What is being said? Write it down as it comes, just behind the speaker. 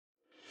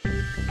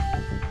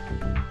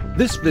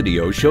This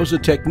video shows a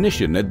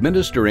technician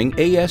administering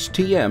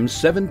ASTM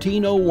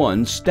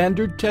 1701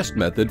 standard test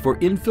method for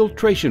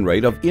infiltration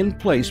rate of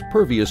in-place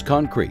pervious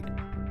concrete.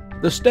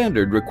 The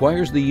standard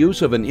requires the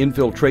use of an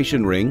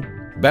infiltration ring,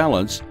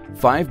 balance,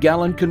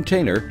 5-gallon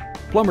container,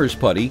 plumber's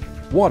putty,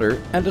 water,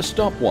 and a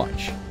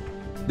stopwatch.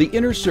 The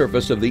inner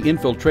surface of the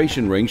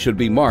infiltration ring should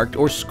be marked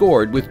or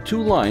scored with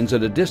 2 lines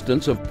at a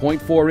distance of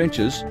 0.4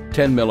 inches,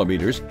 10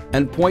 millimeters,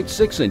 and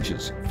 0.6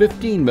 inches,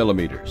 15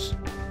 millimeters.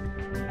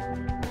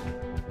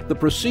 The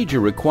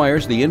procedure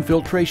requires the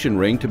infiltration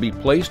ring to be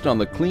placed on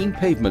the clean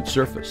pavement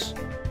surface.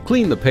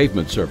 Clean the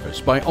pavement surface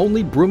by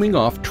only brooming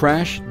off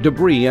trash,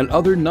 debris, and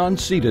other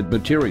non-seeded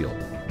material.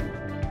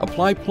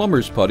 Apply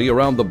plumber's putty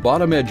around the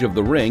bottom edge of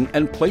the ring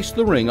and place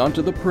the ring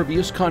onto the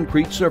pervious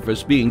concrete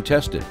surface being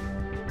tested.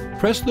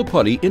 Press the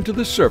putty into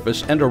the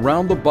surface and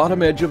around the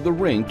bottom edge of the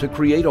ring to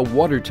create a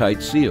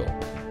watertight seal.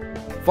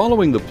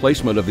 Following the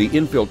placement of the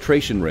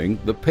infiltration ring,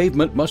 the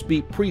pavement must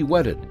be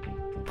pre-wetted.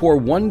 Pour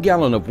 1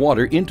 gallon of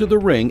water into the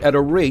ring at a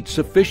rate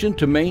sufficient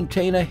to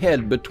maintain a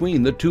head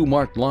between the 2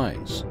 marked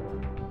lines.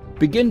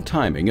 Begin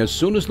timing as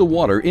soon as the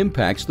water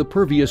impacts the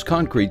pervious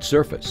concrete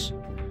surface.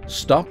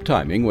 Stop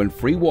timing when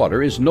free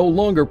water is no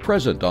longer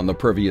present on the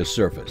pervious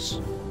surface.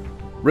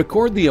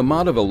 Record the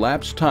amount of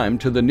elapsed time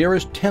to the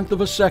nearest tenth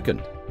of a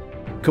second.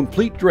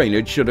 Complete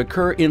drainage should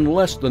occur in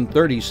less than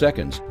 30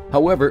 seconds.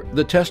 However,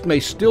 the test may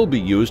still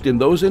be used in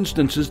those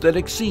instances that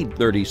exceed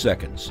 30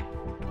 seconds.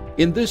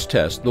 In this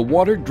test, the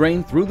water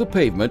drained through the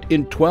pavement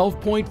in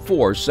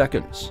 12.4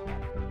 seconds.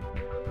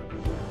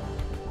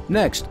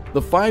 Next,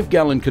 the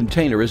 5-gallon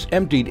container is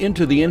emptied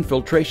into the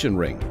infiltration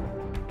ring.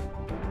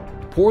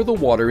 Pour the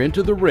water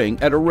into the ring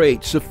at a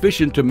rate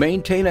sufficient to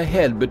maintain a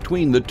head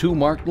between the 2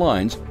 marked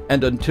lines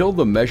and until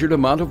the measured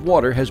amount of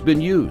water has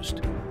been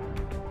used.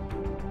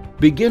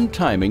 Begin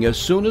timing as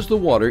soon as the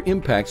water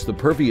impacts the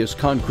pervious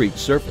concrete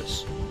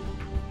surface.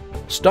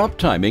 Stop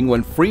timing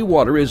when free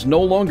water is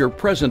no longer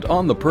present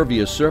on the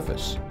pervious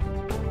surface.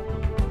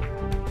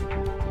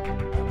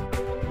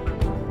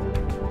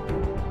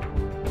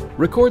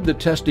 Record the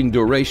testing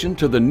duration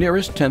to the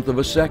nearest tenth of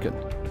a second.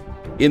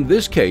 In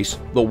this case,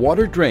 the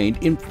water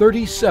drained in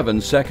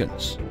 37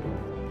 seconds.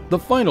 The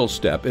final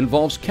step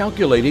involves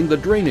calculating the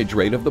drainage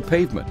rate of the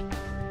pavement.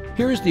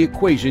 Here is the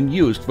equation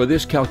used for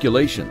this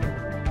calculation.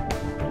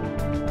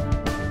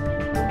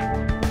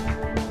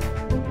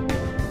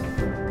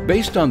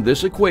 Based on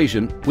this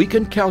equation, we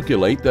can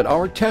calculate that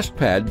our test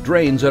pad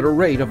drains at a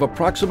rate of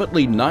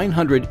approximately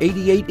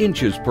 988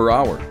 inches per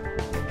hour.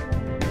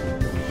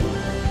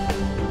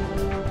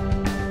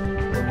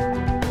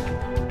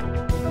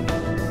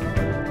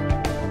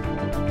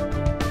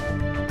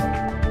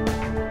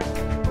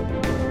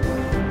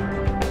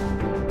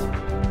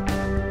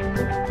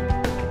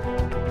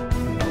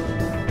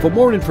 For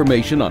more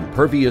information on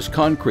pervious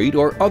concrete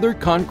or other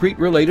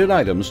concrete-related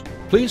items,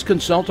 please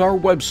consult our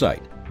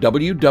website,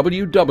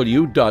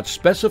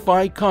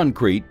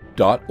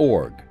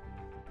 www.specifyconcrete.org.